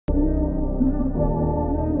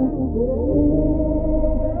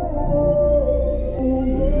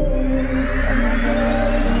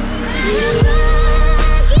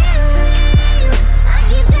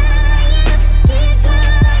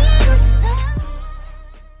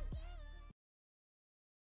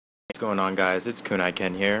going on, guys? It's Kunai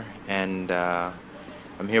Ken here, and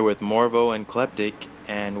I'm here with Morvoh and Kleptick,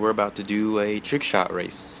 and we're about to do a trick shot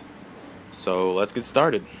race. So let's get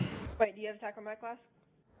started. Wait, do you have attack on my class?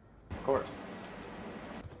 Of course.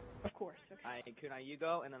 Of course. Okay. Alright, Kunai, you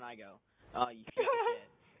go, and then I go. Oh, you shit.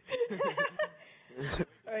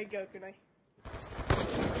 Alright, go, Kunai.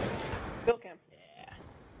 Bill cam.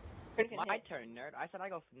 Yeah. My turn, nerd. I said I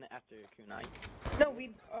go after Kunai. No, we.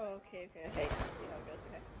 Oh, okay. Okay. See how it goes.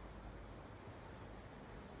 Okay.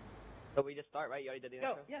 So we just start, right? You already did the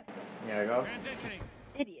intro? Go. Yes. Go. Yeah, go. Transitioning.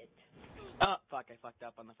 Idiot. Oh, fuck! I fucked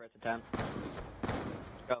up on the first attempt.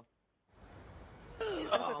 Go. I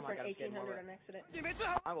Oh took my for god, an I'm getting 1800 more. on accident.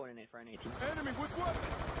 I'm going in for an 18. Enemy with weapon.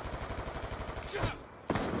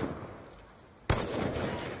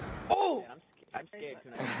 Oh! Man, I'm scared,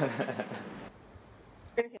 Kunai.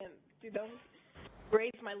 Dude, don't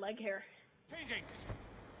raise my leg hair. Changing.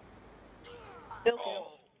 Bill cam.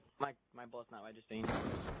 My bullet's not registering.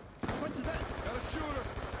 What's that? Got a shooter.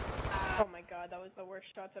 Oh my god, that was the worst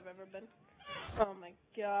shots I've ever been. Oh my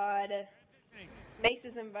god. Mace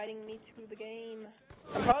is inviting me to the game.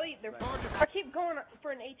 I keep going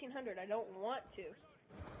for an 1800. I don't want to.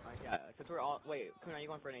 Yeah, since we're all. Wait, Kunai, you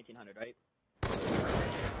going for an 1800, right?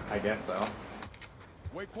 I guess so.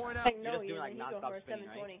 Waypoint out. I know just doing, like, he's non-stop going for a spinning,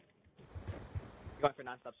 720. You going for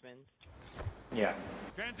non-stop spins? Yeah.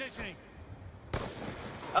 Transitioning.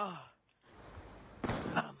 Oh.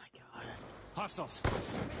 Oh my god. Hostiles.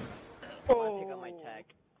 I want to pick up my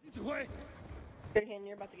tech. Away. Good hand,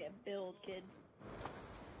 you're about to get billed, kid.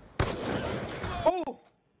 Oh!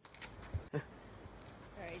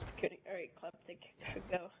 Alright, Kleptick,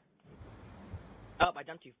 go. Oh, I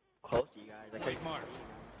jumped too close to you guys. I couldn't Mark.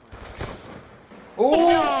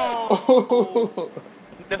 Oh!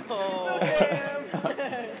 No!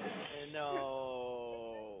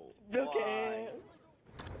 No! Okay.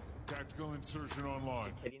 Tactical insertion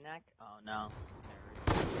online. Kitty neck? Oh no.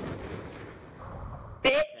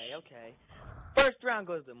 Bitch! Okay. First round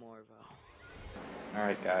goes to Morvoh.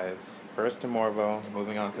 Alright, guys. First to Morvoh,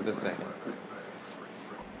 moving on to the second.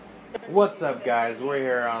 What's up, guys? We're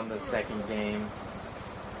here on the second game.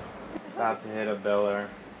 About to hit a biller.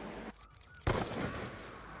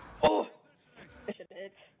 Oh! I should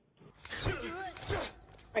hit.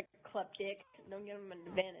 Like Kleptick. Don't give him an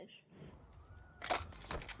advantage.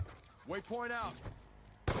 Waypoint out.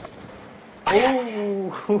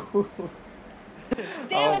 Oh!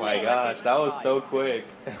 Oh my gosh, that was so quick.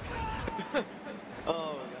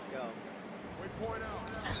 Oh, let's go. Waypoint out.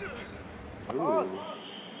 Ooh. Oh,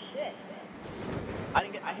 shit. I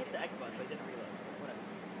hit the X button, but it didn't reload. Whatever.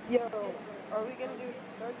 Yo, are we gonna do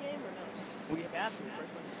third game or no? We have to.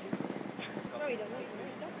 First one. No, he doesn't.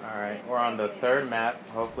 Alright, we're on the third map.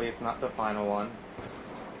 Hopefully it's not the final one.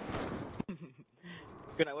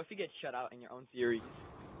 Good night. What if you get shut out in your own series?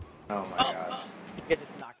 Oh my gosh. You guys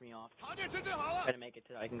just knock me off. Try to make it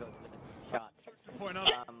to I can go to the shot. Point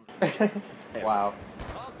out. Wow.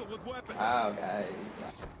 Hostile with weapon. Wow, guys.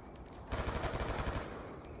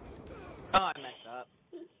 Oh, I messed up.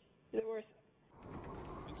 The worst.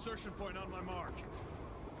 Insertion point on my mark.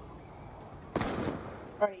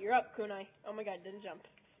 Alright, you're up, Kunai. Oh my god, didn't jump.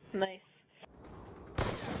 Nice.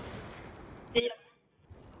 Yeah.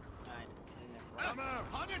 I'm out.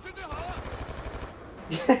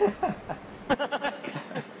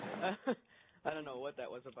 I don't know what that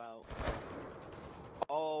was about.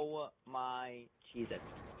 Oh my Jesus.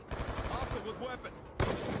 Hostile with weapon.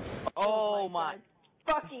 Oh my.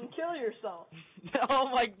 God. Fucking kill yourself. Oh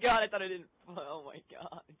my god, I thought I didn't. Oh my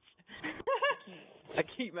god. I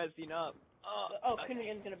keep messing up. Oh,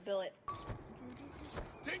 Kunai's gonna bill it.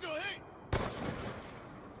 Tingle, hey.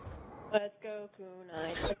 Let's go, Kunai.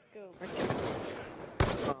 Let's go.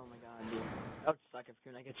 Oh my god, dude. That would suck if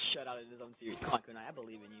Kunai gets shut out of his own series. Come on, Kunai, I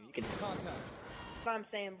believe in you. You can Contact. That's what I'm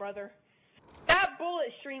saying, brother. That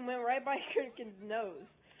bullet stream went right by Kunai's nose.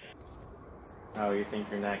 Oh, you think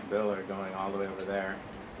your neck biller going all the way over there.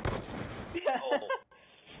 Oh.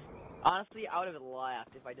 Honestly, I would have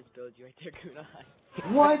laughed if I just billed you right there, Kunai.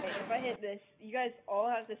 What? Okay, if I hit this, you guys all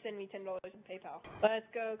have to send me $10 in PayPal. Let's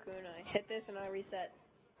go, Kunai. Hit this and I reset.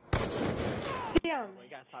 Damn. Well, you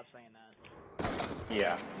gotta stop saying that.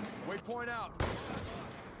 Yeah. Waypoint out.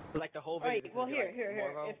 Like the whole video. Alright, well here.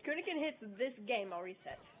 Morvoh. If Kunai hits this game, I'll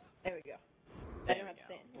reset. There we go. I don't have to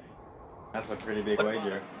stand. That's a pretty big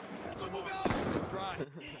wager. Dry.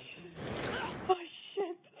 Oh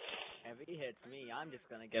shit. If he hits me, I'm just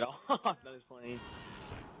gonna get off those planes.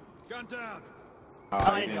 Gun down.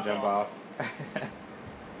 Oh, you didn't jump off.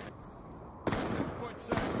 Point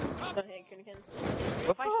set. Don't hit Kunai.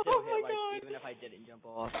 What if I still Oh hit, my like, God. even if I didn't jump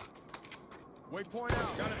off? Waypoint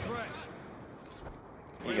out. Got a threat.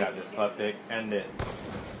 You got this, Kleptick. End it.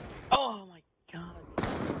 Oh my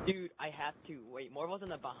god. Dude, I have to. Wait, Morvoh's in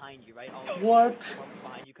the behind you, right? Oh, What? Morvoh's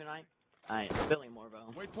behind you, can I? Alright, I'm billing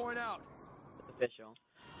Morvoh. Waypoint out. It's official.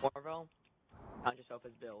 Morvoh, count yourself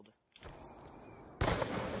as build.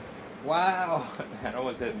 Wow. That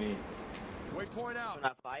almost hit me. Waypoint out.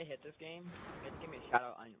 Now, if I hit this game, just give me a shout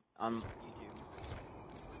out on YouTube.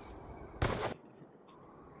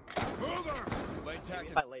 Mover. Lane If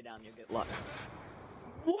tactic. I lay down, you'll get luck.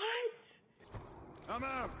 What? I'm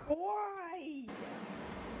out. Why?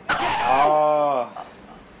 Oh.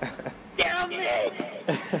 Damn it!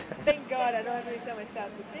 Thank God I don't have to tell my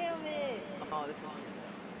stats, but damn it! Oh, this one.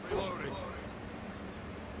 Reloading.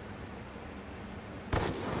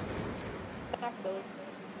 Knock those.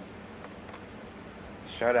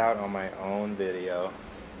 Shut out on my own video.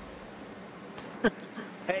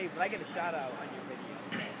 Hey, but I get a shout out on your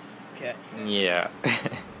video. Okay. Yeah.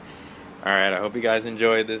 Alright, I hope you guys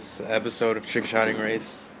enjoyed this episode of Trickshotting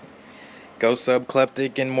Race. Go sub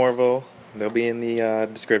Kleptick and Morvoh. They'll be in the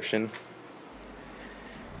description.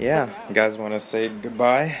 Yeah, you guys want to say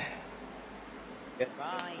goodbye?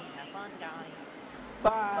 Goodbye. Have fun, guys.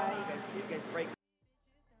 Bye. You guys break.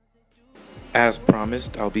 As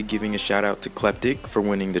promised, I'll be giving a shout out to Kleptick for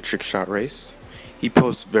winning the Trickshot race. He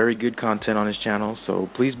posts very good content on his channel, so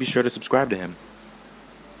please be sure to subscribe to him.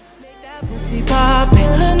 Pussy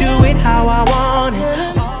poppin', do it how I want it.